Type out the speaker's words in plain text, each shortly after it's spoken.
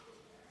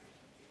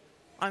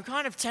I'm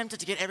kind of tempted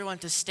to get everyone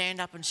to stand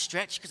up and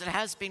stretch because it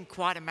has been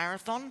quite a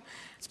marathon.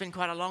 It's been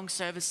quite a long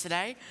service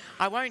today.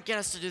 I won't get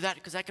us to do that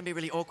because that can be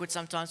really awkward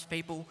sometimes for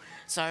people.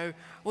 So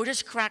we'll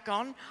just crack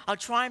on. I'll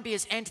try and be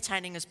as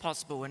entertaining as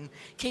possible and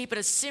keep it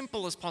as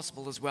simple as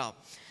possible as well.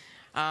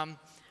 And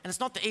it's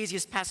not the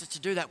easiest passage to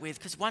do that with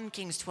because 1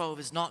 Kings 12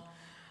 is not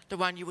the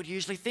one you would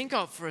usually think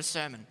of for a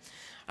sermon.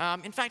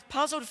 In fact,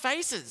 puzzled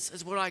faces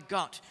is what I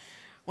got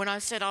when I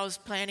said I was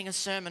planning a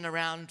sermon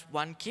around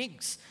 1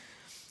 Kings.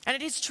 And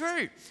it is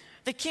true.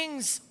 The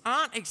Kings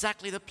aren't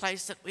exactly the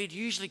place that we'd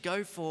usually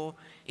go for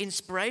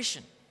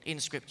inspiration in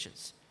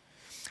scriptures.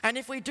 And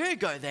if we do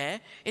go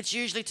there, it's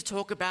usually to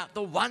talk about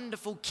the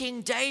wonderful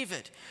King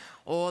David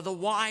or the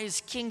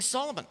wise King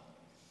Solomon.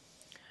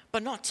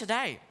 But not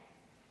today.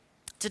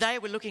 Today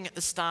we're looking at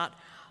the start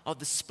of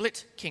the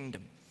split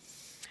kingdom.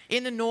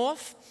 In the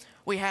north,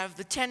 we have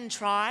the 10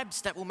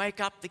 tribes that will make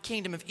up the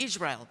kingdom of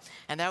Israel,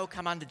 and they will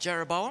come under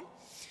Jeroboam.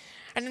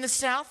 And in the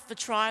south, the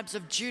tribes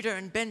of Judah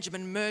and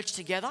Benjamin merge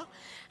together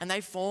and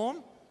they form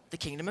the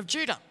kingdom of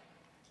Judah.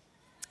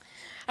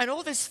 And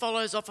all this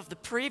follows off of the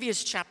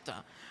previous chapter,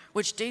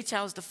 which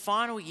details the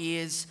final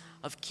years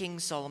of King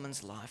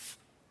Solomon's life.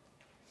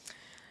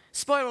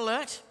 Spoiler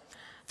alert,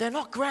 they're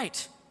not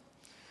great.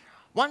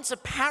 Once a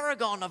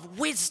paragon of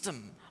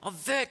wisdom, of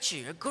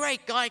virtue, a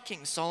great guy,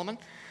 King Solomon,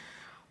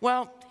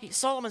 well,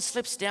 Solomon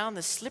slips down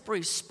the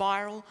slippery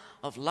spiral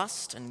of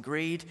lust and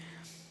greed,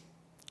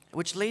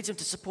 which leads him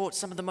to support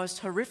some of the most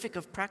horrific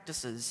of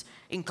practices,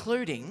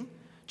 including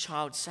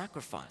child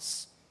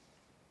sacrifice.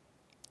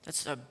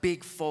 That's a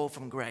big fall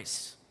from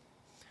grace.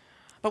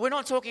 But we're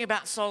not talking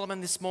about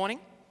Solomon this morning.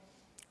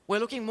 We're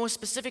looking more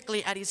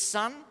specifically at his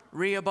son,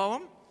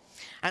 Rehoboam,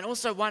 and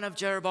also one of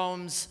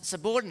Jeroboam's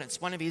subordinates,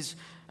 one of his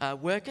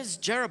workers,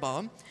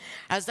 Jeroboam,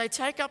 as they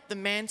take up the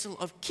mantle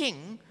of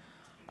king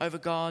over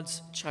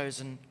God's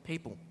chosen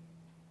people.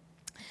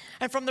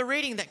 And from the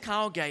reading that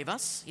Carl gave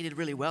us, he did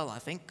really well, I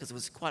think, because it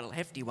was quite a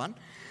hefty one.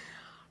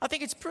 I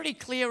think it's pretty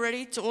clear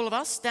already to all of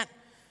us that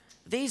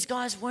these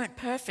guys weren't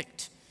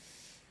perfect.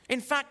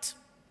 In fact,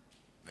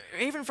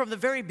 even from the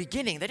very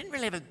beginning, they didn't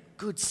really have a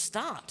good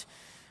start.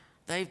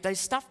 They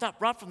stuffed up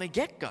right from the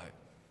get-go.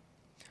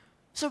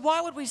 So why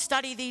would we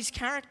study these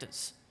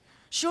characters?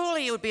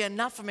 Surely it would be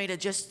enough for me to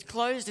just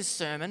close this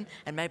sermon,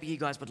 and maybe you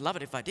guys would love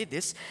it if I did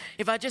this,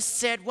 if I just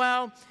said,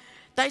 well,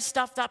 they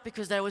stuffed up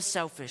because they were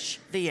selfish,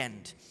 the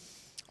end.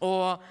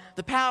 Or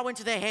the power went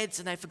to their heads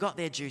and they forgot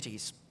their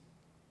duties.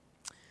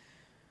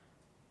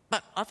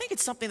 But I think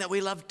it's something that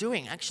we love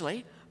doing,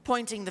 actually.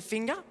 Pointing the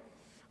finger,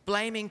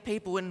 blaming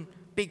people in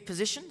big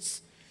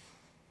positions.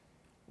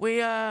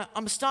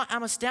 I'm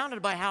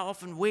astounded by how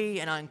often we,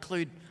 and I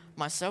include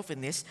myself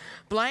in this,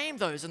 blame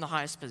those in the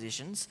highest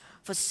positions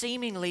for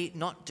seemingly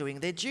not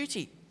doing their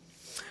duty.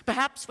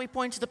 Perhaps we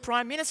point to the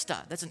Prime Minister,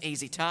 that's an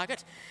easy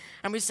target,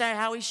 and we say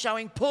how he's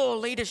showing poor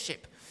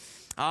leadership.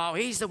 Oh,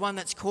 he's the one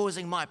that's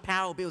causing my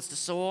power bills to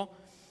soar.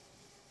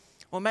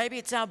 Or maybe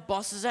it's our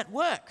bosses at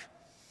work,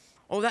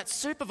 or that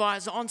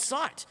supervisor on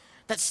site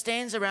that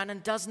stands around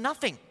and does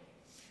nothing.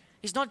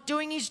 He's not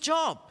doing his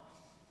job.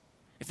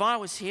 If I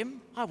was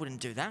him, I wouldn't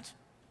do that.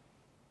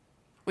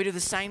 We do the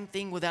same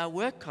thing with our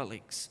work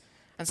colleagues,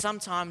 and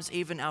sometimes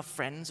even our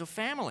friends or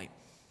family.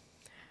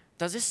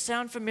 Does this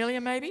sound familiar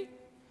maybe?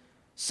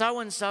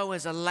 So-and-so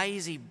is a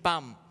lazy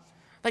bum.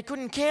 They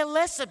couldn't care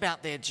less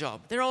about their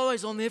job. They're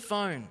always on their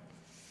phone.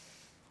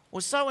 Or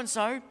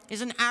so-and-so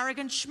is an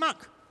arrogant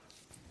schmuck.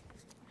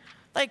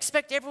 They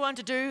expect everyone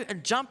to do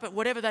and jump at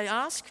whatever they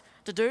ask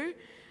to do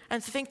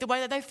and to think the way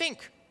that they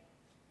think.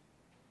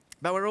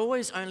 But we're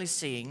always only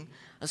seeing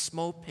a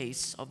small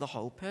piece of the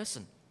whole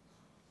person.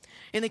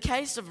 In the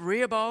case of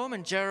Rehoboam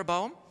and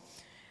Jeroboam,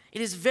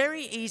 it is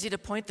very easy to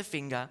point the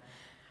finger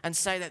and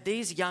say that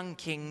these young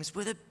kings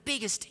were the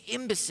biggest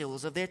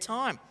imbeciles of their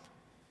time.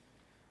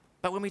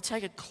 But when we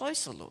take a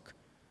closer look,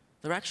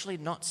 they're actually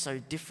not so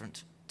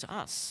different to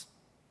us.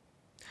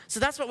 So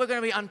that's what we're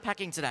going to be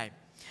unpacking today.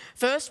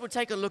 First, we'll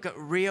take a look at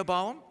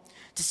Rehoboam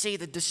to see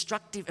the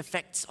destructive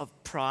effects of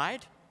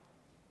pride.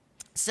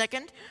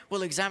 Second,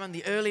 we'll examine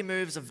the early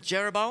moves of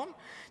Jeroboam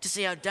to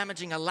see how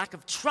damaging a lack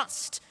of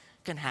trust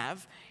can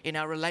have in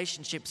our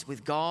relationships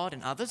with God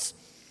and others.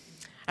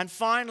 And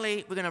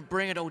finally, we're going to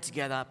bring it all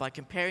together by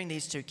comparing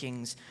these two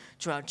kings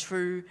to our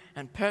true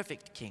and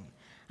perfect king,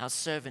 our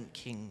servant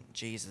King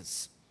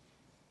Jesus.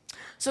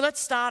 So let's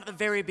start at the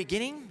very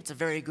beginning. It's a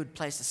very good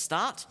place to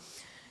start.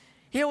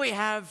 Here we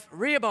have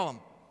Rehoboam.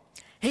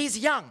 He's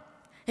young,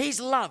 he's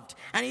loved,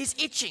 and he's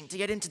itching to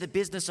get into the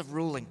business of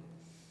ruling.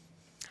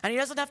 And he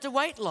doesn't have to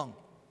wait long.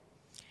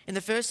 In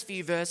the first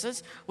few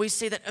verses, we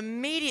see that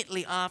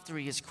immediately after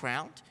he is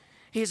crowned,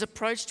 he is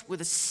approached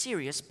with a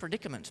serious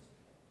predicament.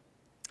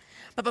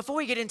 But before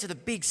we get into the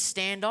big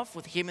standoff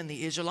with him and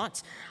the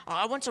Israelites,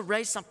 I want to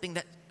raise something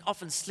that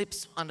often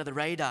slips under the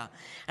radar,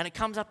 and it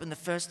comes up in the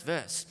first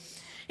verse.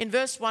 In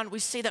verse 1, we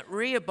see that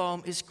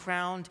Rehoboam is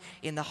crowned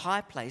in the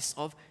high place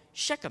of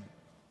Shechem.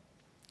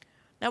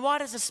 Now, why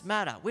does this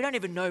matter? We don't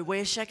even know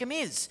where Shechem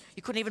is.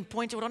 You couldn't even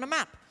point to it on a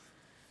map.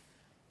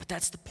 But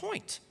that's the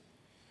point.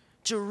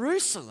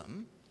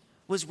 Jerusalem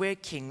was where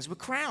kings were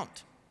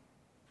crowned.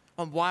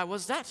 And why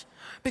was that?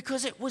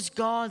 Because it was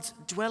God's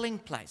dwelling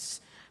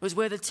place. It was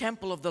where the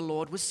temple of the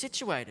Lord was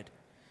situated.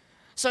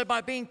 So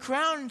by being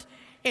crowned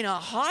in a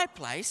high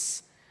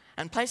place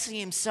and placing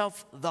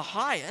himself the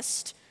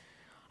highest,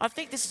 I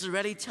think this is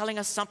already telling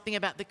us something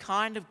about the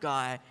kind of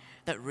guy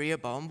that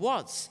Rehoboam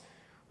was,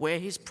 where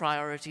his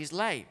priorities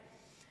lay.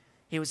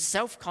 He was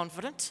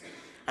self-confident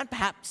and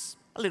perhaps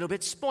a little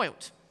bit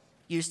spoilt,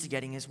 used to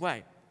getting his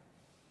way.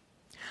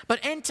 But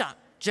enter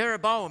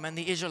Jeroboam and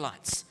the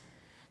Israelites.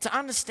 To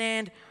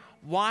understand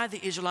why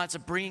the Israelites are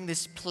bringing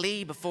this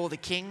plea before the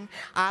king,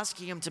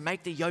 asking him to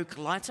make the yoke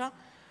lighter,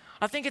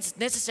 I think it's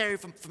necessary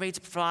for me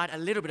to provide a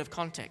little bit of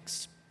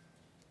context.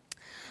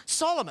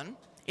 Solomon,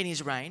 in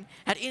his reign,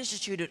 had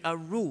instituted a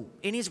rule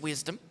in his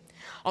wisdom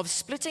of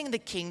splitting the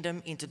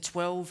kingdom into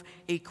 12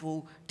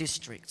 equal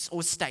districts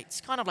or states,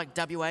 kind of like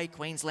WA,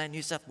 Queensland,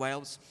 New South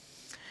Wales.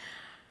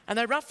 And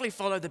they roughly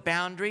follow the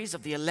boundaries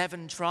of the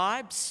 11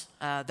 tribes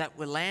that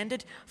were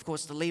landed. Of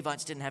course, the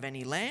Levites didn't have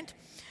any land.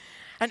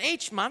 And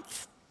each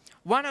month,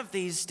 one of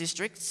these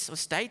districts or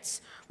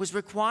states was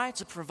required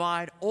to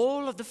provide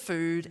all of the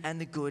food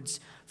and the goods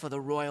for the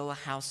royal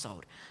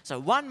household. So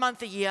 1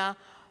 month a year,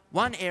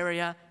 one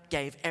area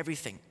gave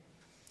everything.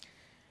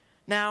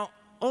 Now,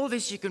 all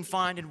this you can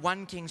find in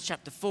 1 Kings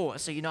chapter 4,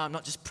 so you know I'm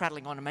not just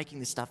prattling on and making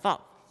this stuff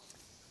up.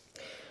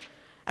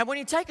 And when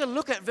you take a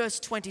look at verse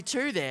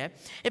 22 there,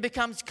 it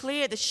becomes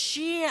clear the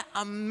sheer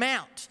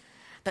amount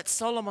that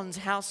Solomon's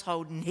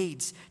household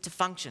needs to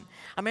function.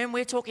 I mean,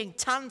 we're talking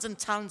tons and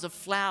tons of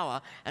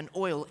flour and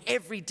oil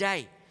every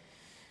day.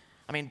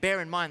 I mean,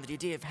 bear in mind that he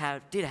did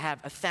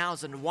have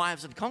 1,000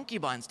 wives and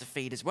concubines to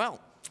feed as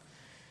well.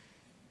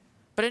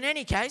 But in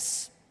any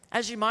case,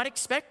 as you might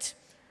expect,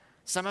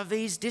 some of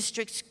these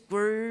districts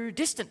grew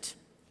distant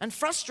and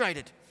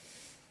frustrated,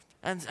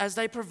 and as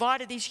they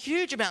provided these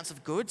huge amounts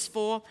of goods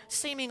for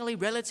seemingly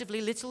relatively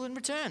little in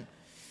return.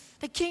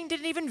 The king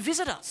didn't even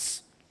visit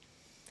us.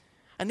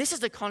 And this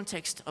is the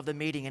context of the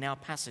meeting in our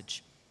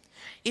passage.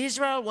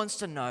 Israel wants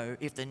to know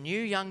if the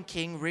new young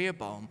king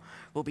Rehoboam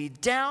will be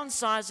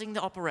downsizing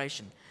the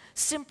operation,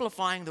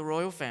 simplifying the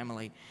royal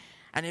family,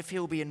 and if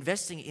he'll be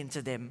investing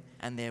into them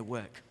and their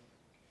work.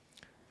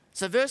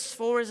 So verse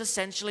 4 is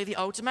essentially the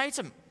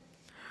ultimatum.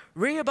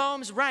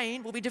 Rehoboam's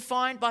reign will be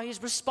defined by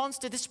his response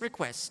to this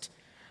request.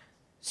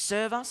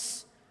 Serve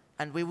us,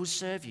 and we will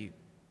serve you.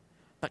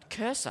 But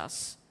curse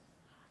us,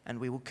 and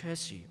we will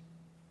curse you.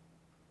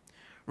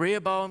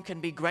 Rehoboam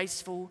can be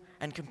graceful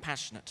and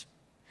compassionate.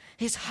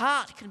 His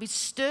heart can be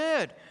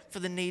stirred for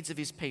the needs of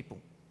his people.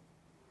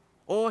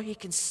 Or he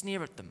can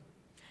sneer at them.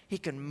 He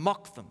can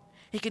mock them.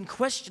 He can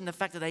question the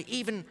fact that they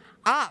even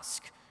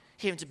ask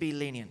him to be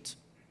lenient.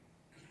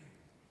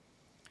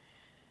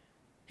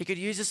 He could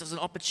use this as an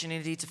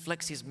opportunity to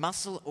flex his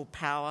muscle or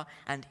power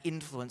and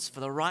influence for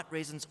the right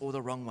reasons or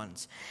the wrong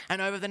ones.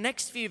 And over the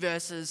next few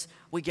verses,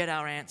 we get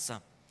our answer.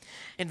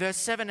 In verse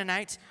 7 and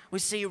 8, we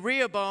see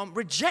Rehoboam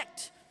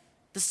reject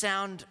the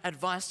sound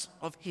advice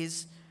of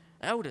his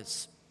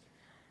elders.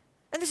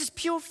 And this is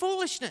pure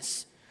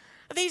foolishness.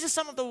 These are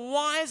some of the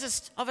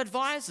wisest of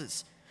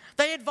advisors.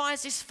 They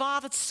advised his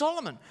father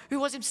Solomon, who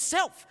was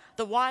himself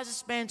the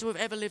wisest man to have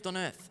ever lived on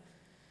earth.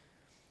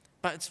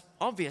 But it's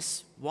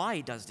obvious why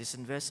he does this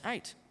in verse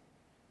 8.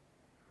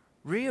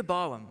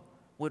 Rehoboam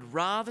would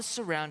rather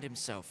surround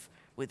himself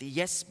with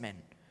yes men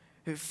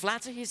who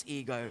flatter his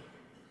ego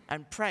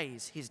and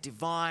praise his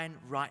divine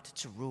right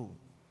to rule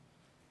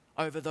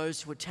over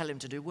those who would tell him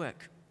to do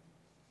work.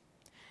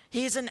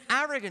 He is an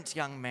arrogant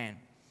young man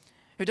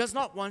who does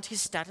not want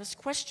his status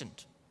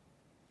questioned.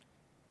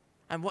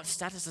 And what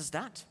status is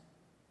that?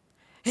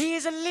 He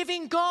is a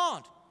living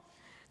God,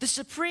 the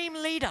supreme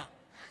leader,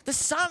 the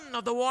son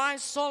of the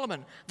wise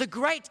Solomon, the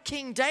great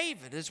King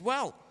David as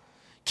well,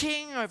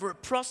 king over a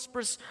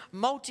prosperous,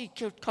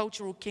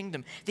 multicultural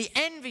kingdom, the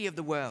envy of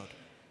the world,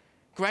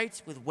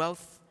 great with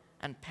wealth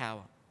and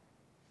power.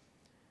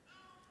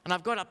 And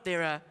I've got up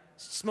there a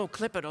small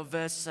clippet of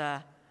verse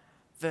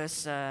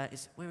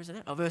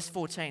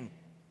 14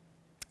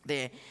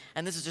 there.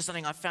 And this is just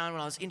something I found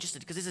when I was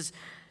interested, because this is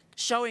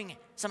showing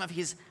some of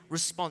his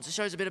response. It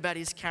shows a bit about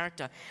his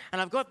character.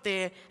 And I've got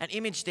there an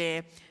image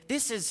there.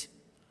 This is,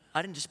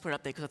 I didn't just put it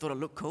up there because I thought it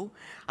looked cool.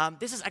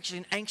 This is actually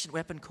an ancient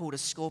weapon called a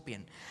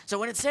scorpion. So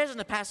when it says in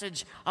the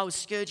passage, I will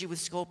scourge you with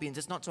scorpions,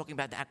 it's not talking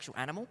about the actual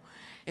animal.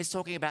 It's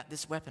talking about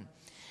this weapon.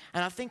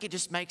 And I think it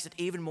just makes it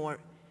even more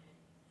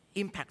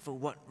impactful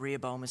what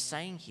Rehoboam is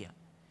saying here.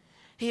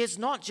 He is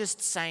not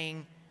just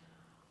saying,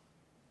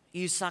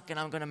 you suck and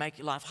I'm going to make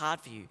your life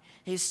hard for you.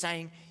 He's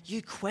saying,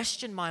 you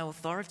question my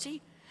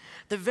authority?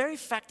 The very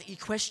fact that you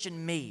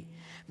question me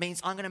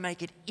means I'm going to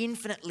make it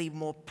infinitely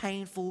more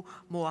painful,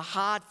 more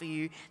hard for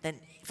you,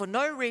 than for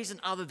no reason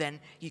other than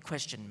you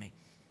question me.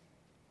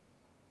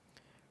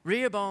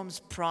 Rehoboam's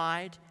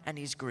pride and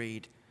his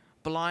greed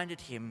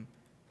blinded him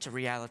to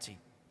reality.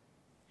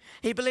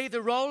 He believed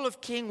the role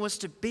of king was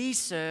to be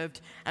served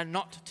and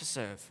not to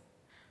serve.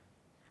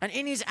 And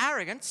in his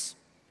arrogance,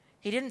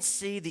 he didn't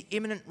see the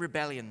imminent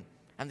rebellion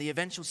and the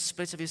eventual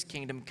split of his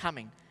kingdom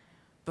coming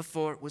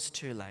before it was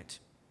too late.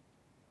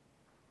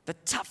 The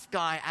tough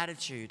guy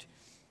attitude,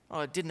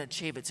 it didn't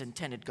achieve its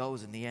intended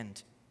goals in the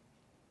end.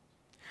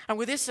 And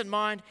with this in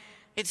mind,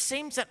 it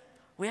seems that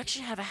we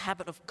actually have a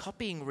habit of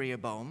copying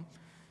Rehoboam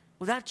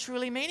without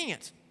truly meaning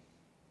it.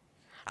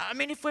 I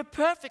mean, if we're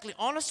perfectly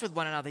honest with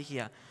one another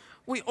here,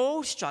 we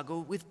all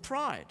struggle with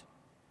pride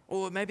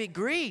or maybe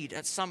greed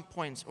at some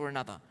point or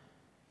another.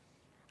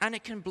 And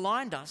it can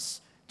blind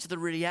us to the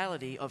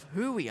reality of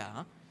who we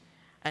are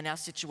and our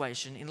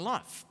situation in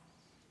life.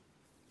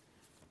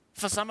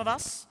 For some of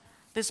us,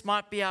 this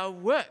might be our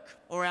work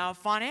or our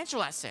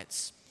financial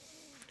assets.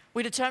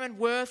 We determine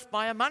worth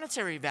by a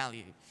monetary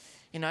value.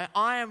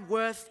 I am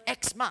worth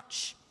X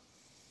much,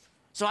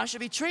 so I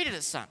should be treated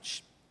as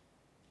such.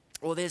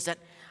 Or there's that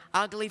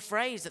ugly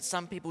phrase that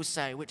some people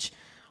say, which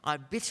I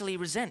bitterly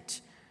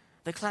resent.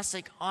 The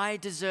classic, I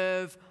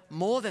deserve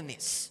more than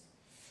this.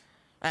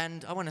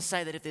 And I want to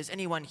say that if there's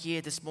anyone here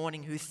this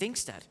morning who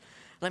thinks that,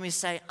 let me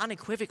say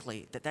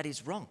unequivocally that that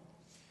is wrong.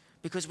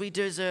 Because we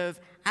deserve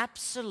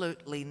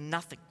absolutely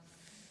nothing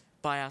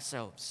by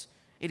ourselves.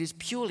 It is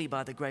purely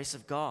by the grace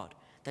of God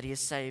that He has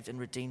saved and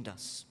redeemed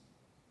us.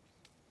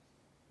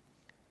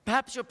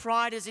 Perhaps your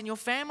pride is in your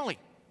family,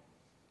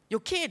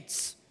 your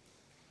kids.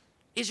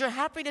 Is your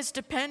happiness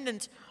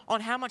dependent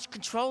on how much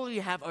control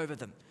you have over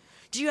them?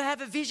 Do you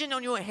have a vision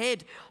on your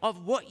head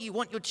of what you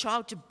want your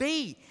child to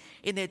be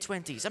in their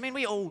 20s? I mean,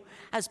 we all,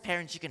 as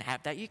parents, you can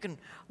have that. You can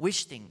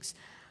wish things.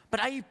 But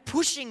are you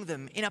pushing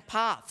them in a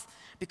path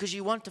because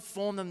you want to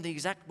form them the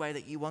exact way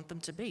that you want them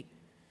to be?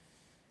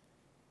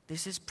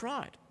 This is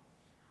pride.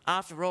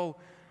 After all,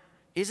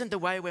 isn't the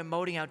way we're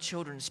molding our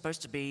children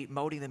supposed to be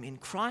molding them in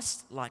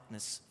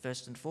Christ-likeness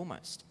first and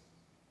foremost?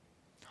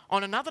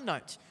 On another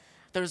note,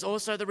 there is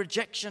also the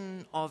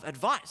rejection of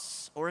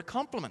advice or a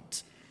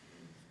compliment.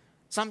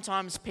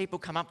 Sometimes people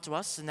come up to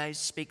us and they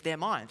speak their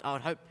mind. I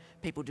would hope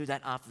people do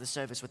that after the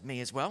service with me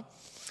as well.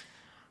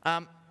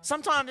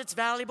 Sometimes it's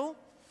valuable,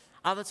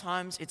 other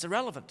times it's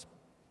irrelevant.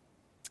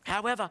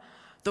 However,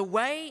 the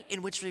way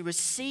in which we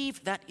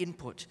receive that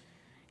input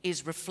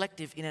is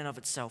reflective in and of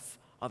itself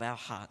of our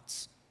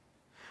hearts.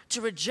 To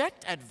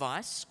reject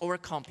advice or a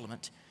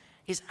compliment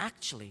is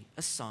actually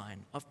a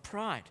sign of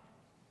pride,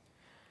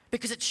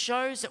 because it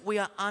shows that we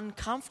are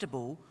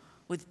uncomfortable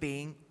with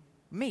being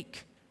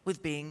meek,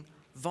 with being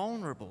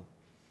vulnerable.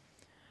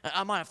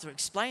 I might have to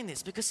explain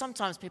this, because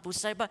sometimes people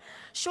say, but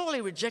surely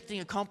rejecting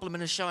a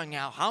compliment is showing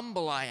how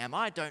humble I am.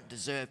 I don't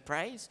deserve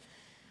praise.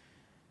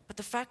 But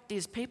the fact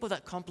is, people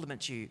that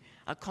compliment you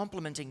are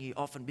complimenting you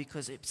often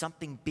because it's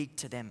something big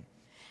to them.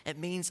 It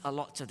means a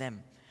lot to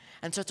them.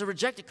 And so to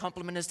reject a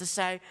compliment is to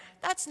say,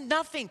 that's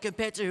nothing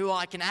compared to who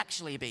I can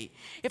actually be.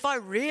 If I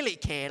really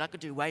cared, I could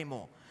do way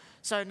more.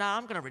 So no,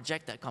 I'm going to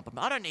reject that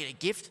compliment. I don't need a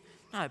gift.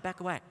 No, back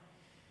away.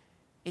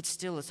 It's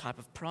still a type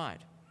of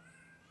pride.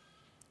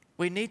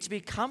 We need to be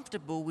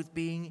comfortable with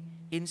being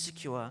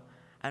insecure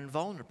and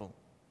vulnerable,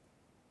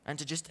 and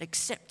to just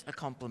accept a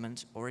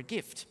compliment or a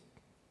gift.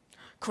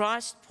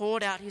 Christ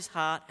poured out His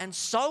heart and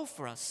soul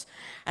for us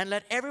and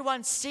let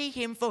everyone see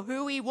Him for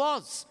who He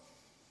was.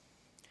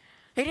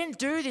 He didn't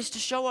do this to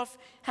show off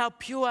how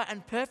pure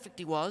and perfect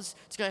He was,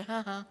 to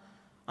go,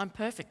 I'm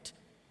perfect.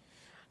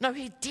 No,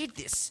 He did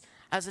this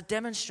as a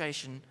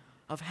demonstration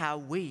of how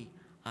we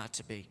are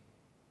to be.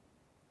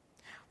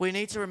 We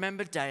need to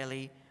remember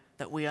daily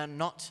that we are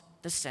not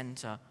the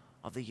center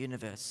of the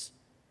universe,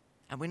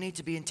 and we need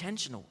to be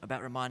intentional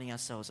about reminding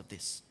ourselves of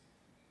this.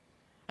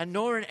 And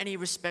nor in any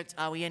respect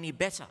are we any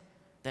better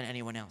than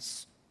anyone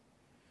else.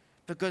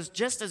 Because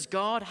just as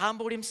God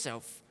humbled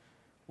Himself,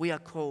 we are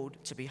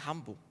called to be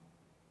humble.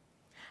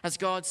 As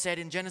God said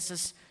in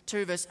Genesis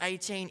 2 verse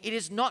 18, it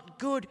is not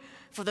good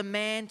for the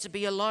man to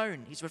be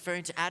alone. He's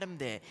referring to Adam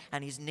there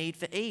and his need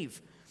for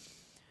Eve.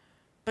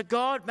 But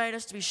God made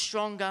us to be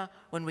stronger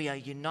when we are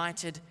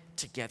united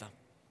together,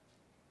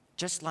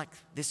 just like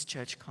this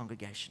church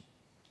congregation.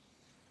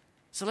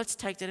 So let's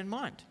take that in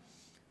mind.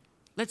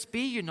 Let's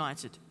be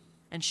united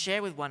and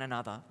share with one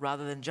another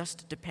rather than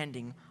just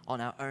depending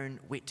on our own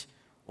wit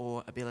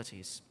or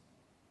abilities.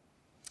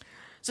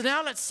 So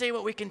now let's see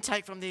what we can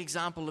take from the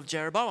example of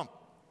Jeroboam.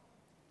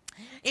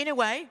 In a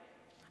way,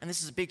 and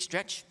this is a big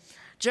stretch,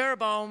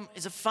 Jeroboam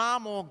is a far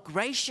more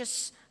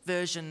gracious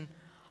version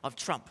of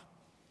Trump.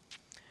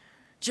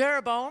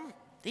 Jeroboam,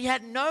 he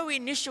had no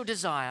initial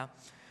desire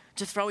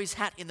to throw his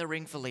hat in the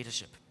ring for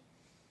leadership.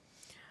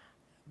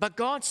 But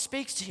God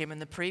speaks to him in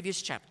the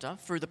previous chapter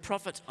through the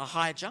prophet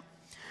Ahijah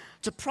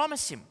to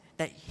promise him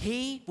that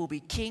he will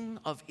be king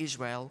of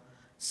Israel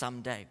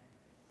someday.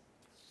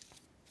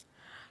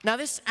 Now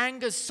this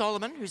angers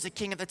Solomon, who's the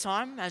king at the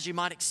time, as you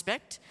might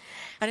expect.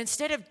 And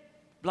instead of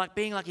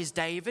being like his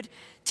David,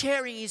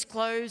 tearing his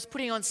clothes,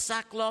 putting on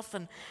sackcloth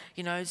and,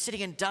 sitting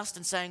in dust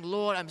and saying,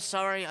 Lord, I'm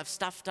sorry, I've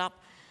stuffed up.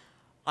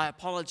 I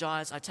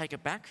apologize, I take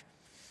it back.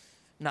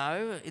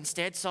 No,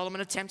 instead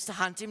Solomon attempts to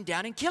hunt him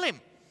down and kill him.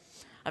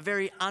 A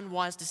very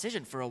unwise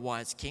decision for a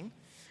wise king.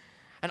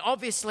 And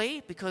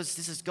obviously, because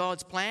this is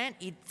God's plan,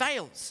 it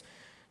fails.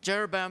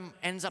 Jeroboam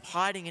ends up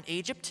hiding in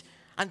Egypt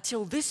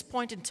until this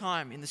point in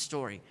time in the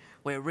story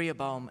where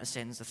Rehoboam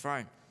ascends the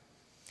throne.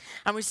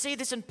 And we see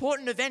this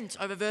important event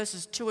over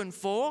verses 2 and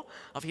 4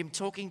 of him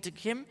talking to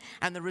him,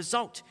 and the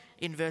result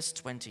in verse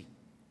 20.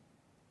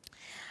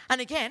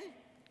 And again,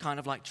 kind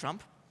of like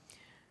Trump,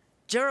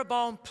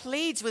 Jeroboam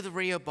pleads with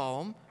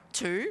Rehoboam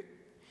to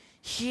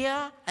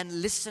hear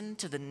and listen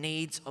to the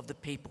needs of the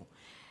people.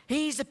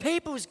 He's the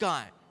people's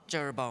guy,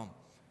 Jeroboam.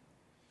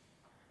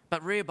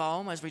 But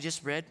Rehoboam, as we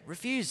just read,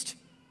 refused.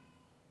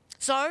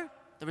 So,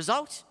 the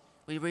result,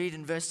 we read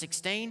in verse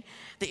 16,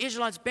 the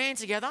Israelites band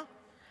together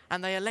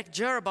and they elect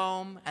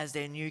Jeroboam as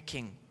their new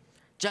king,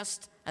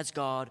 just as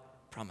God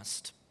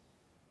promised.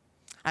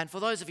 And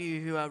for those of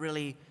you who are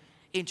really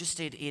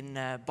interested in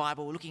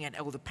Bible, looking at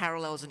all the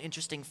parallels and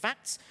interesting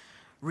facts,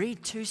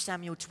 read 2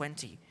 Samuel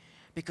 20,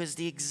 because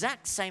the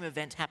exact same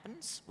event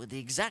happens with the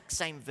exact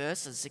same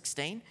verse as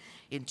 16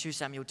 in 2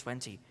 Samuel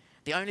 20.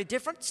 The only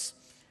difference,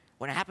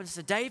 when it happens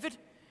to David,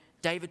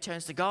 David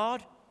turns to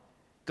God,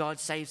 God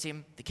saves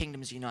him, the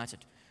kingdom is united.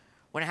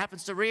 When it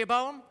happens to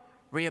Rehoboam,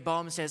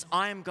 Rehoboam says,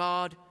 I am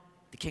God,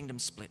 the kingdom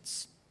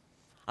splits.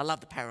 I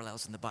love the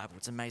parallels in the Bible,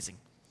 it's amazing.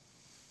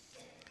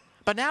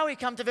 But now we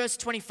come to verse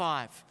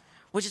 25,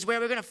 which is where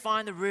we're going to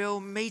find the real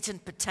meat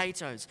and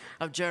potatoes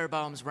of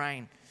Jeroboam's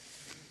reign.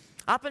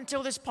 Up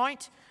until this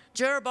point,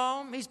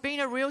 Jeroboam, he's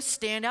been a real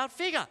standout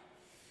figure.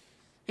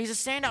 He's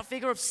a standout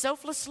figure of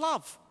selfless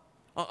love,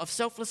 of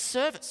selfless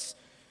service,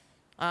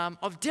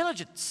 of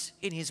diligence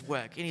in his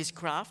work, in his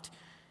craft,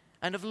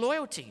 and of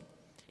loyalty.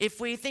 If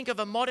we think of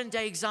a modern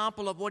day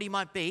example of what he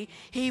might be,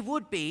 he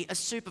would be a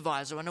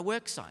supervisor on a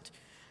work site.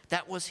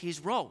 That was his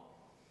role.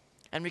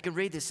 And we can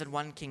read this in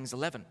 1 Kings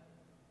 11.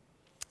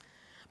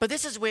 But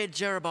this is where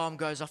Jeroboam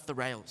goes off the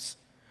rails,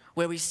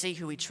 where we see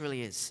who he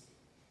truly is.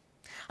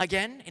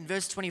 Again, in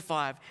verse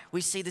 25,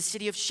 we see the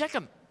city of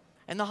Shechem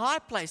and the high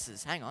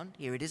places. Hang on,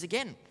 here it is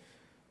again,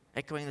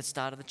 echoing the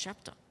start of the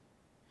chapter,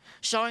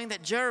 showing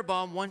that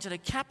Jeroboam wanted a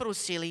capital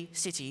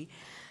city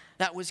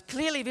that was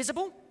clearly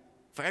visible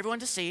for everyone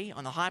to see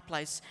on the high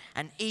place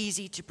and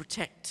easy to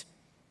protect.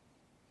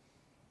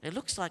 It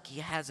looks like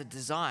he has a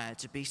desire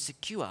to be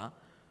secure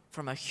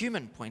from a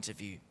human point of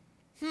view.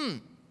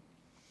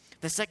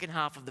 The second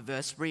half of the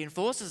verse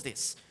reinforces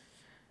this.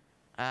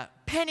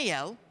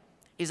 Peniel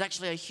is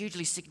actually a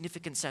hugely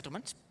significant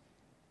settlement.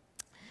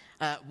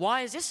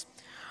 Why is this?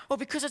 Well,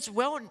 because it's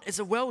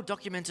a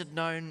well-documented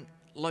known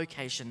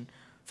location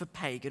for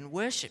pagan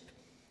worship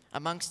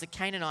amongst the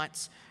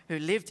Canaanites who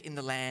lived in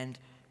the land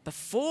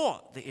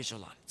before the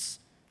Israelites.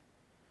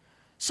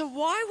 So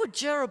why would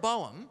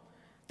Jeroboam,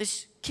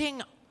 this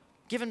king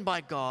given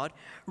by God,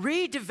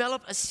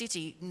 redevelop a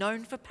city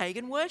known for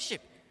pagan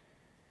worship?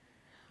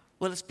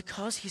 Well, it's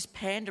because he's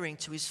pandering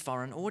to his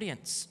foreign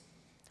audience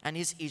and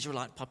his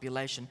Israelite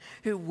population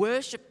who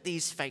worship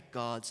these fake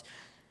gods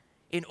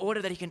in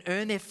order that he can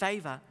earn their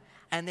favor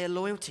and their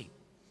loyalty.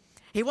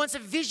 He wants a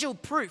visual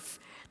proof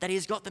that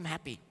he's got them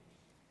happy.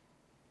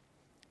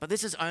 But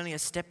this is only a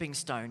stepping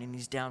stone in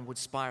his downward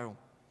spiral.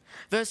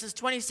 Verses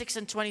 26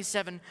 and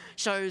 27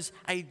 shows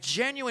a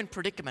genuine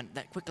predicament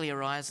that quickly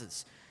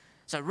arises.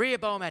 So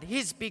Rehoboam had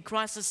his big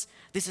crisis.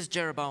 This is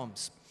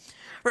Jeroboam's.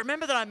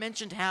 Remember that I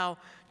mentioned how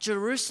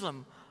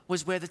Jerusalem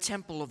was where the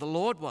temple of the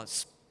Lord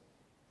was.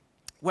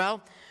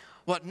 Well,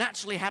 what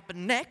naturally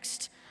happened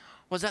next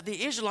was that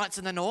the Israelites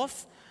in the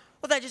north,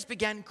 they just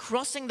began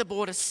crossing the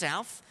border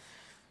south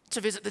to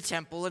visit the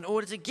temple in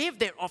order to give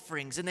their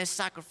offerings and their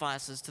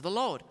sacrifices to the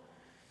Lord.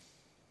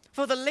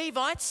 For the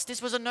Levites,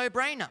 this was a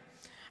no-brainer.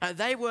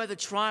 They were the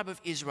tribe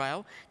of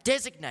Israel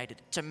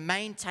designated to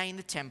maintain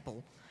the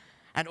temple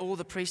and all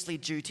the priestly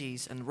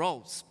duties and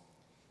roles.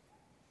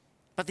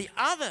 But the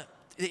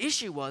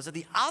issue was that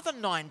the other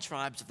 9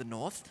 tribes of the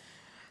north,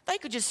 they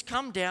could just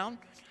come down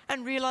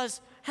and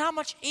realize how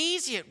much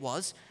easier it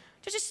was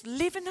to just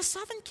live in the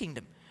southern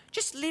kingdom,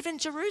 just live in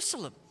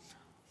Jerusalem.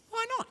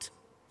 Why not?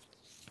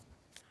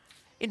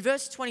 In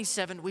verse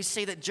 27, we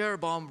see that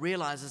Jeroboam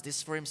realizes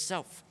this for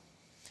himself.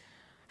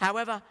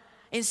 However,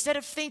 instead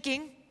of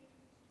thinking,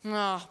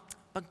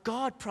 but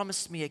God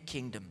promised me a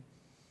kingdom,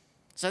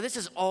 so this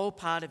is all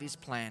part of his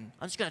plan,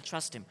 I'm just going to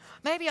trust him.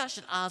 Maybe I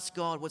should ask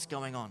God what's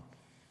going on.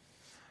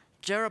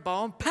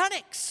 Jeroboam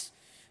panics.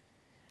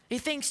 He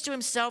thinks to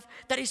himself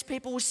that his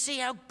people will see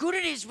how good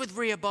it is with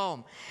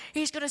Rehoboam.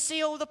 He's going to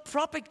see all the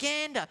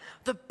propaganda,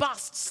 the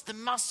busts, the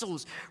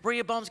muscles.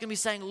 Rehoboam's going to be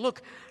saying,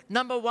 look,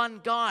 number 1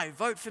 guy,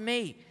 vote for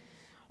me.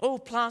 All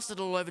plastered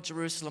all over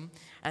Jerusalem,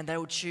 and they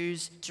will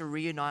choose to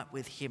reunite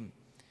with him.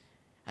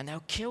 And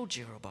they'll kill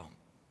Jeroboam.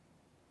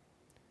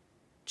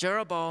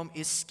 Jeroboam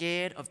is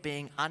scared of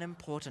being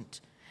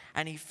unimportant,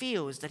 and he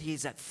feels that he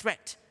is at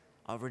threat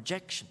of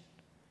rejection.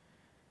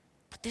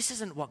 But this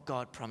isn't what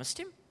God promised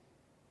him.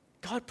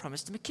 God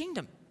promised him a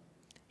kingdom.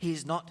 He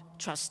is not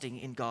trusting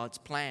in God's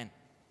plan.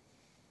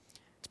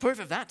 As proof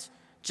of that,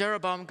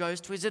 Jeroboam goes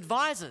to his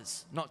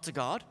advisors, not to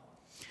God,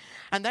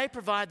 and they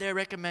provide their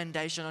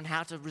recommendation on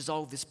how to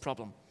resolve this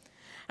problem.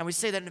 And we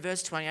see that in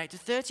verse 28 to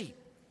 30.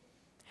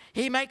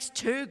 He makes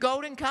 2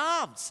 golden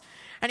calves,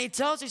 and he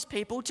tells his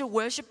people to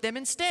worship them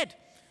instead.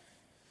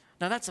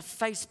 Now that's a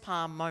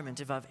facepalm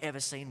moment if I've ever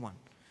seen one.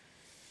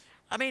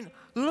 I mean,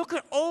 look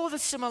at all the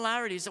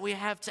similarities that we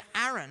have to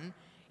Aaron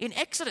in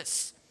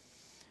Exodus.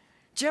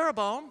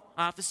 Jeroboam,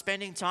 after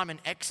spending time in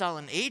exile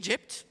in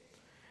Egypt,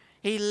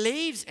 he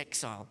leaves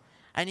exile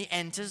and he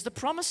enters the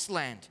promised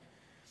land.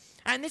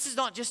 And this is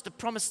not just the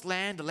promised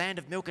land, the land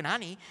of milk and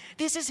honey.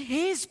 This is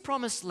his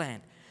promised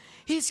land,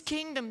 his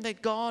kingdom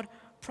that God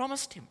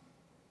promised him.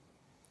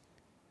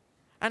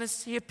 And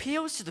as he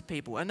appeals to the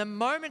people, and the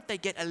moment they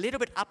get a little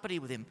bit uppity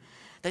with him,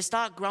 they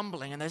start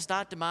grumbling and they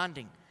start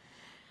demanding.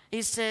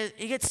 He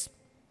gets a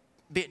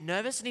bit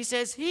nervous and he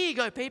says, "Here you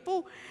go,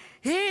 people.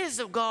 Here's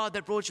the God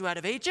that brought you out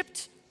of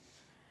Egypt."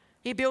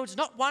 He builds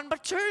not one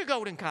but 2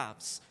 golden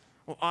calves,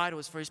 or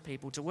idols, for his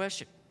people to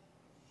worship.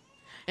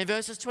 In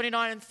verses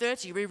 29 and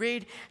 30, we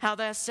read how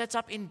they are set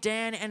up in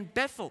Dan and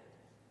Bethel.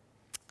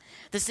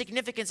 The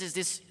significance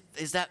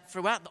is that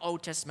throughout the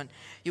Old Testament,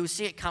 you will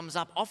see it comes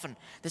up often,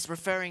 this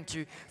referring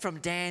to from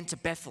Dan to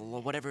Bethel,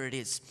 or whatever it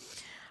is,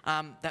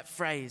 that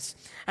phrase.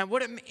 And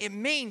what it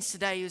means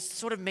today is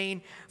sort of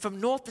mean from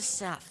north to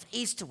south,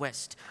 east to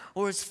west,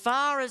 or as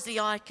far as the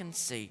eye can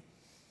see.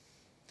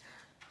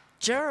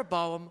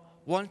 Jeroboam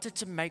wanted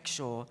to make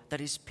sure that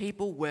his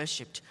people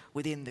worshipped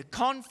within the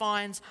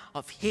confines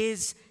of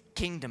his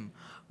kingdom,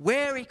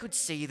 where he could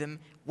see them,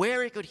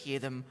 where he could hear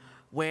them,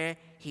 where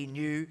he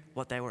knew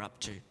what they were up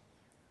to.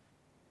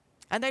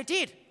 And they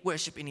did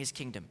worship in his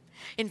kingdom.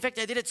 In fact,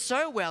 they did it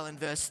so well in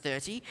verse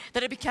 30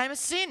 that it became a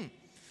sin.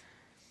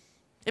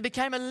 It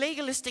became a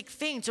legalistic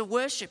thing to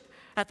worship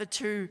at the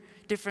 2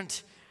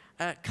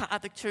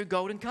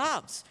 golden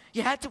calves.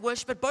 You had to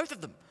worship at both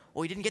of them,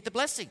 or you didn't get the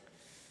blessing.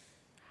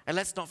 And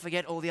let's not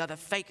forget all the other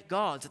fake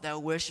gods that they were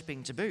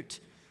worshipping to boot.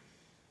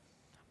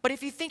 But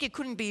if you think it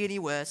couldn't be any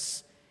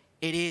worse,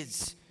 it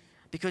is.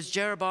 Because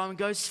Jeroboam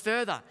goes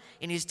further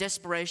in his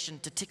desperation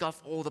to tick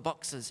off all the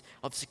boxes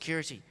of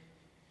security.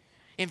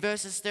 In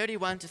verses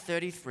 31 to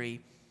 33,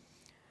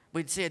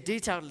 we'd see a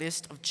detailed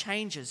list of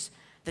changes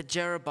that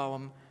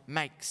Jeroboam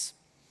makes.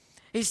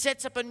 He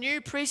sets up a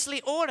new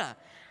priestly order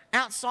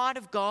outside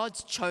of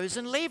God's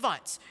chosen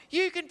Levites.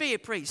 You can be a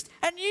priest,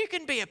 and you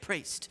can be a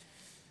priest.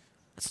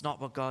 That's not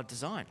what God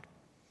designed.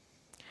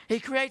 He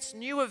creates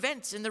new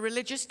events in the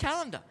religious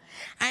calendar,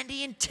 and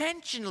he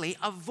intentionally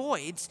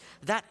avoids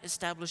that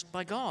established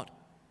by God.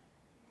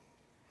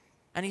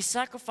 And he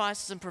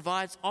sacrifices and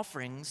provides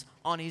offerings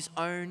on his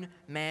own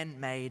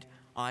man-made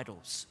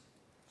idols.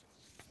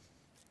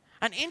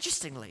 And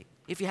interestingly,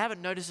 if you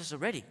haven't noticed this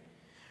already,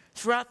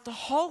 throughout the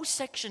whole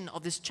section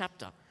of this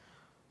chapter,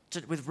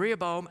 with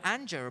Rehoboam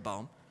and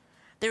Jeroboam,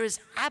 there is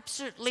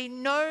absolutely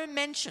no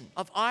mention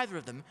of either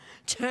of them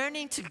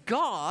turning to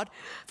God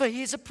for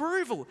his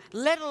approval,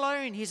 let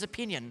alone his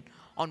opinion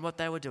on what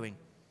they were doing.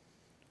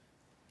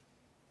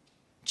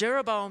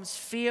 Jeroboam's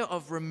fear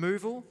of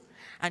removal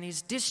and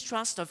his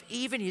distrust of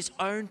even his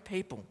own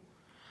people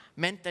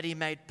meant that he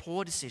made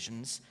poor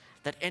decisions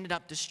that ended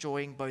up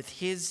destroying both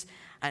his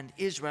and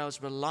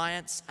Israel's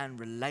reliance and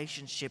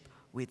relationship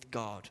with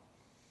God.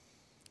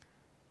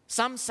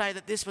 Some say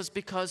that this was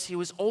because he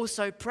was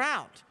also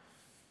proud.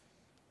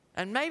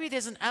 And maybe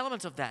there's an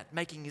element of that,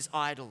 making his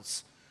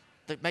idols,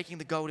 making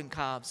the golden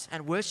calves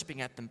and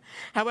worshipping at them.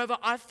 However,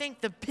 I think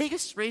the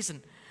biggest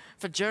reason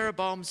for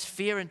Jeroboam's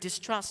fear and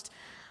distrust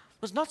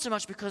was not so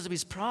much because of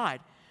his pride,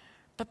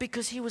 but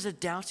because he was a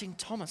doubting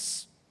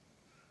Thomas.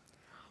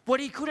 What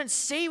he couldn't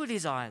see with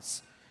his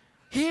eyes,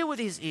 hear with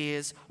his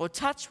ears, or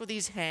touch with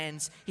his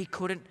hands, he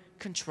couldn't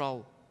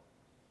control.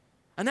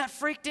 And that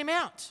freaked him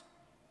out.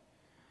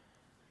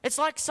 It's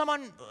like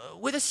someone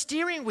with a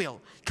steering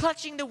wheel,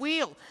 clutching the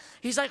wheel.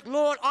 He's like,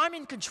 "Lord, I'm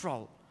in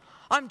control.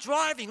 I'm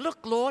driving.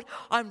 Look, Lord,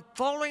 I'm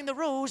following the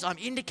rules. I'm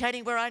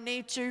indicating where I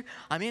need to.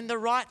 I'm in the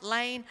right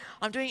lane.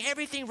 I'm doing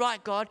everything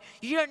right, God.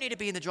 You don't need to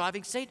be in the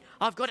driving seat.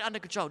 I've got it under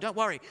control. Don't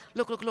worry.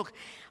 Look.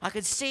 I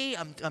can see.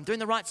 I'm doing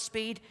the right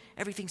speed.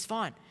 Everything's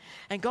fine."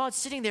 And God's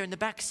sitting there in the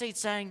back seat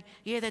saying,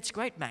 "Yeah, that's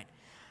great, mate.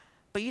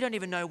 But you don't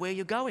even know where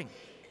you're going.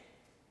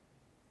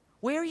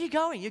 Where are you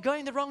going? You're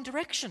going the wrong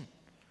direction.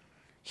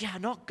 Yeah,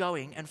 not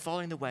going and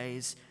following the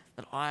ways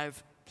that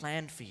I've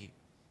planned for you."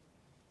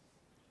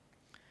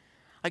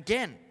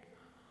 Again,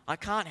 I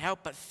can't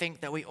help but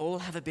think that we all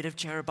have a bit of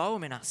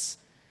Jeroboam in us.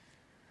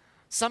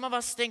 Some of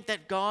us think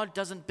that God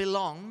doesn't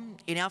belong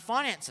in our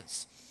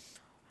finances,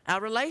 our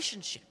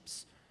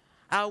relationships,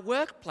 our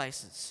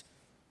workplaces,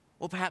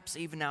 or perhaps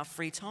even our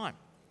free time.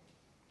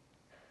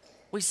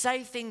 We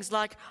say things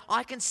like,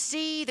 "I can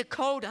see the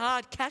cold,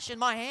 hard cash in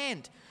my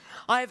hand.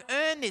 I have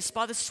earned this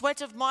by the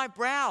sweat of my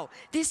brow.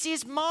 This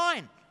is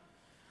mine.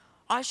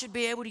 I should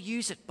be able to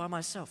use it by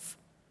myself.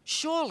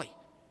 Surely."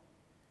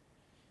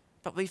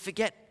 But we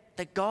forget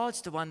that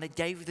God's the one that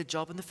gave you the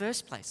job in the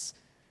first place,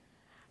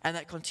 and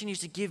that continues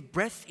to give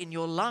breath in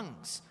your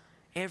lungs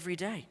every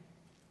day.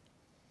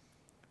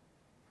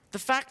 The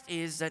fact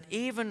is that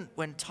even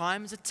when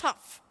times are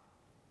tough,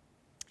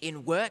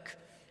 in work,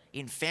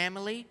 in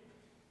family,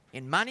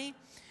 in money,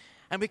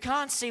 and we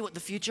can't see what the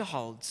future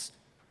holds,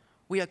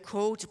 we are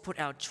called to put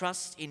our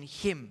trust in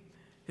Him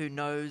who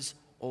knows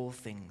all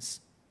things.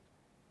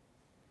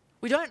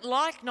 We don't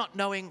like not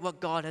knowing what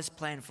God has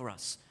planned for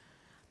us.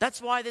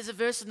 That's why there's a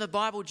verse in the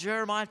Bible,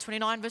 Jeremiah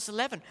 29, verse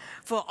 11.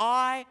 For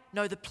I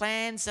know the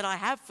plans that I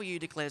have for you,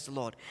 declares the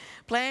Lord.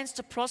 Plans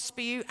to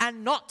prosper you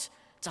and not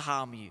to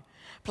harm you.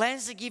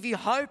 Plans to give you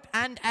hope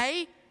and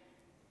a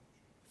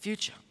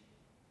future.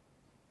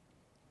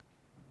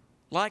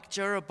 Like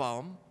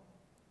Jeroboam,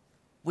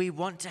 we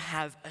want to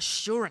have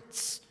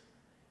assurance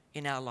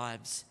in our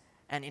lives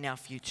and in our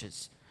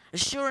futures.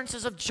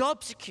 Assurances of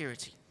job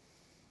security.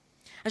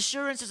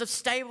 Assurances of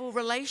stable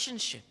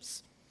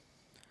relationships.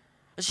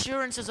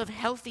 Assurances of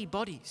healthy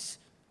bodies.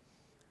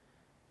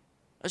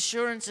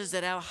 Assurances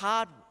that our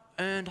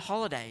hard-earned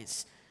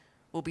holidays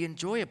will be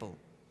enjoyable,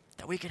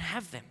 that we can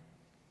have them.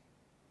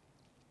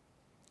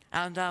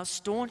 And our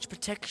staunch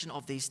protection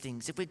of these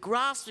things, if we're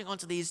grasping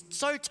onto these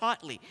so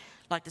tightly,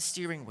 like the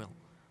steering wheel,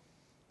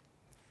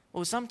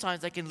 well,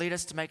 sometimes they can lead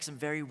us to make some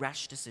very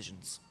rash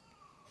decisions.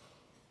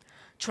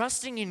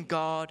 Trusting in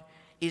God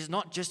is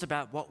not just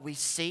about what we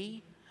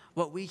see,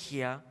 what we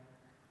hear,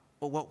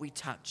 or what we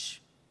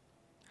touch.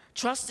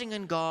 Trusting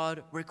in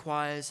God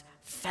requires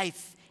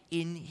faith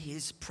in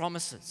His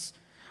promises,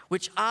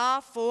 which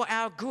are for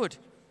our good,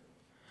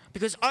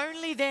 because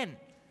only then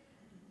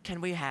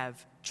can we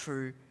have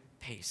true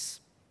peace.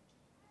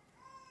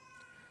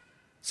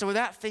 So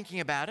without thinking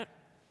about it,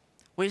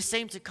 we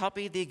seem to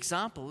copy the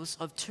examples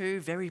of two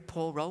very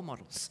poor role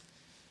models,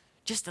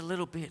 just a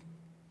little bit.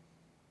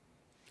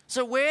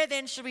 So where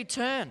then should we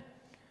turn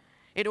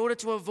in order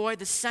to avoid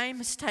the same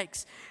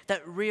mistakes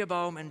that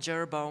Rehoboam and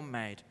Jeroboam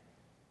made?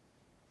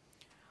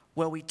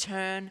 Well, we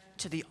turn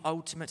to the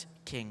ultimate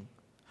king,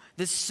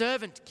 the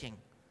servant king,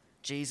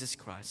 Jesus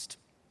Christ.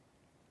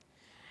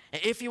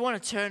 If you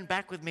want to turn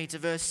back with me to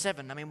verse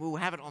 7, we'll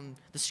have it on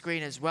the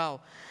screen as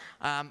well.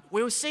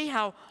 We'll see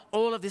how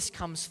all of this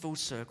comes full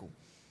circle.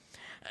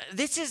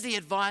 This is the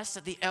advice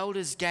that the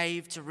elders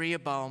gave to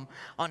Rehoboam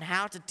on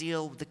how to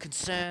deal with the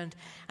concerned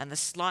and the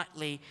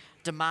slightly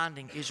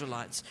demanding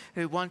Israelites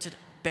who wanted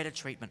better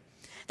treatment.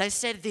 They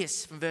said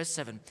this from verse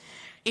 7,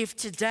 "If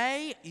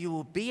today you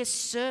will be a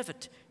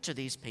servant to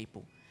these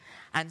people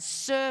and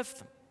serve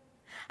them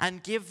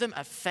and give them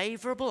a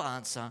favorable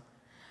answer,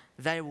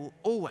 they will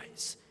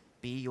always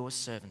be your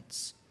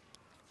servants."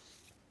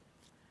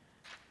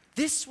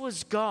 This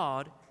was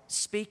God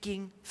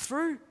speaking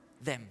through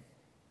them.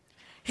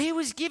 He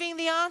was giving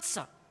the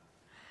answer.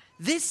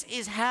 This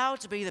is how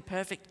to be the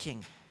perfect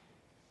king.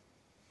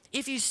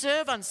 If you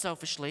serve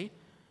unselfishly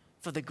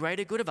for the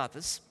greater good of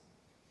others,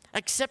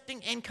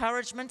 accepting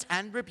encouragement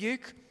and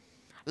rebuke,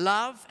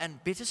 love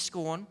and bitter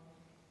scorn,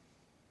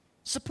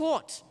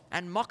 support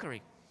and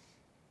mockery,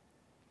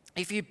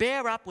 if you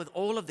bear up with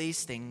all of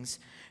these things,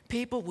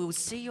 people will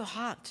see your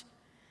heart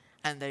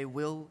and they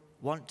will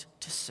want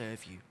to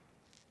serve you.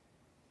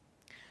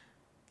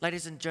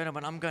 Ladies and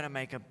gentlemen, I'm going to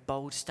make a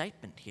bold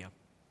statement here.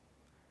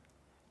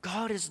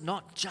 God is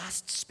not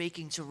just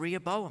speaking to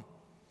Rehoboam.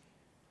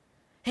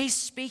 He's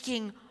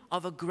speaking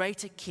of a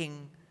greater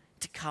king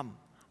to come,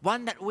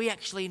 one that we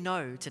actually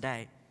know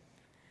today.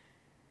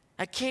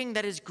 A king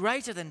that is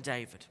greater than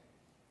David,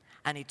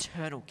 an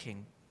eternal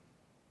king.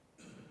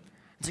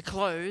 To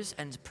close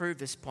and to prove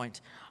this point,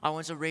 I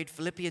want to read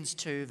Philippians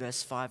 2,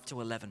 verse 5 to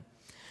 11.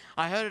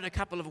 I heard it a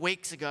couple of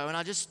weeks ago and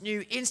I just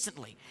knew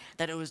instantly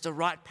that it was the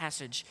right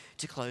passage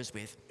to close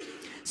with.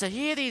 So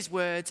hear these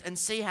words and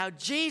see how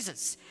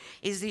Jesus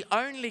is the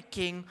only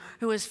king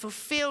who has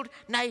fulfilled,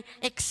 nay,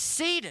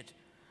 exceeded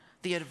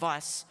the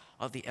advice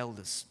of the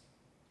elders.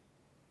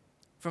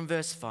 From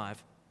verse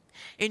 5,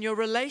 "In your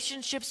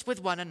relationships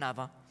with one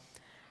another,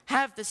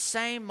 have the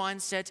same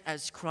mindset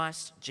as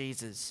Christ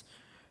Jesus,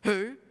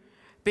 who,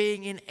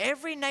 being in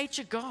every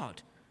nature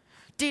God,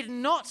 did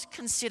not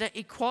consider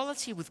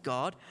equality with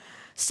God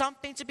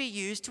something to be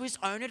used to his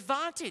own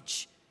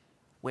advantage,"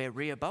 where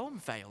Rehoboam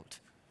failed.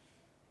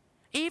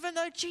 Even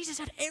though Jesus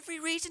had every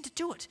reason to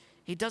do it,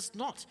 he does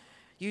not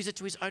use it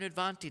to his own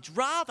advantage.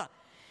 Rather,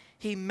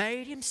 he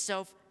made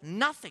himself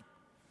nothing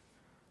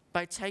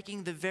by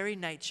taking the very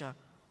nature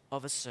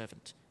of a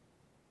servant.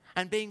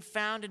 And being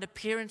found in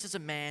appearance as a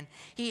man,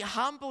 he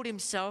humbled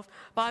himself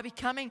by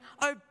becoming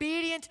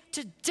obedient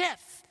to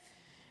death,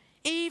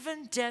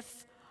 even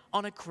death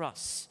on a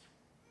cross.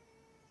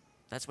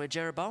 That's where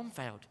Jeroboam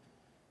failed.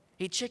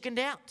 He chickened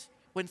out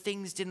when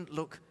things didn't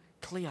look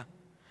clear.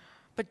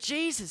 But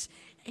Jesus,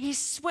 he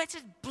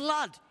sweated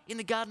blood in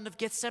the Garden of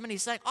Gethsemane,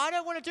 saying, "I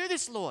don't want to do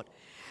this, Lord."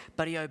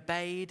 But he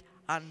obeyed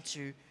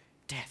unto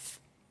death.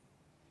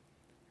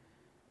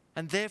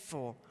 And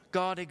therefore,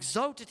 God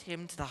exalted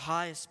him to the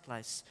highest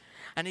place,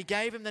 and he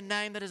gave him the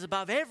name that is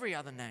above every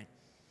other name,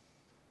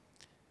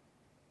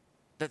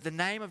 that the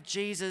name of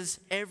Jesus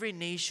every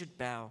knee should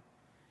bow,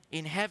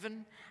 in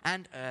heaven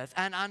and earth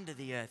and under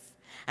the earth,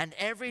 and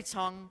every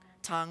tongue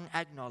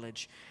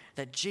acknowledge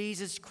that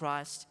Jesus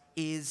Christ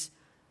is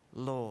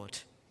Lord.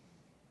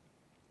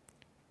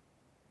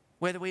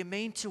 Whether we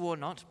mean to or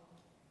not,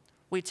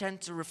 we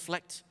tend to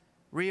reflect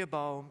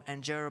Rehoboam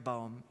and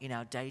Jeroboam in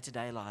our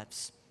day-to-day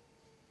lives.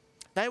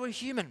 They were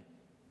human,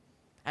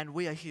 and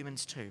we are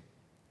humans too.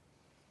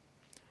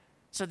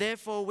 So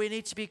therefore, we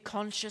need to be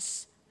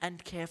conscious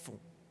and careful,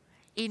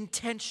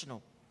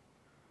 intentional,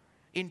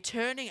 in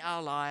turning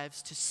our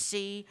lives to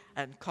see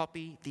and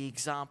copy the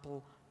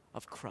example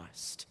of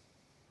Christ.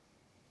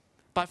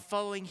 By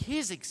following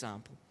his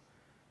example,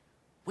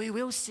 we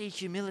will see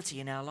humility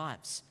in our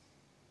lives.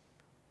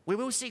 We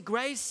will see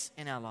grace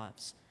in our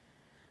lives.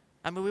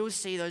 And we will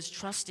see those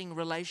trusting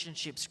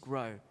relationships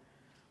grow,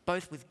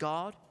 both with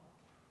God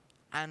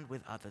and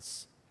with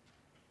others.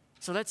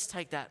 So let's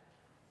take that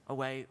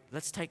away.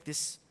 Let's take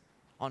this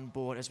on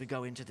board as we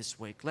go into this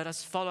week. Let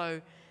us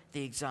follow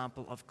the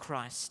example of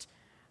Christ,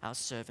 our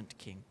servant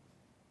King.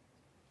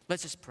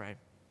 Let's just pray.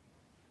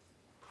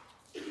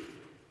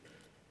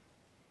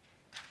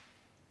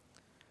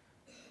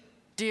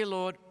 Dear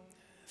Lord,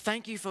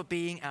 thank you for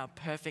being our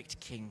perfect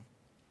King.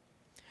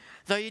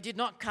 Though you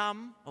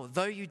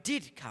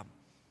did come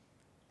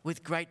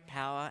with great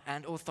power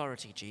and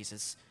authority,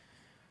 Jesus,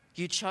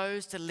 you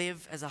chose to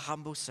live as a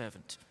humble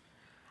servant,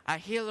 a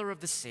healer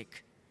of the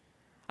sick,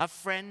 a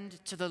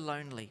friend to the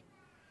lonely,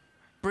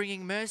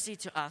 bringing mercy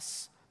to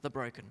us, the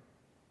broken.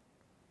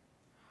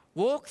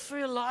 Walk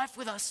through life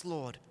with us,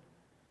 Lord.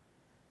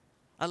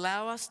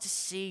 Allow us to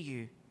see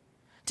you,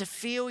 to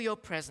feel your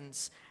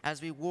presence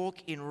as we walk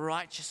in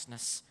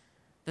righteousness,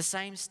 the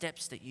same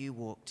steps that you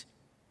walked.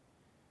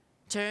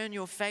 Turn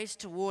your face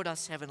toward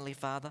us, Heavenly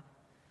Father.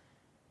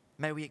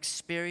 May we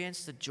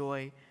experience the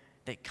joy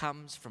that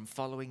comes from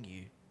following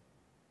you.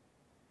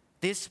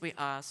 This we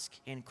ask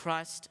in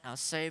Christ, our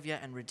Saviour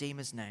and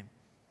Redeemer's name.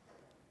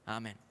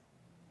 Amen.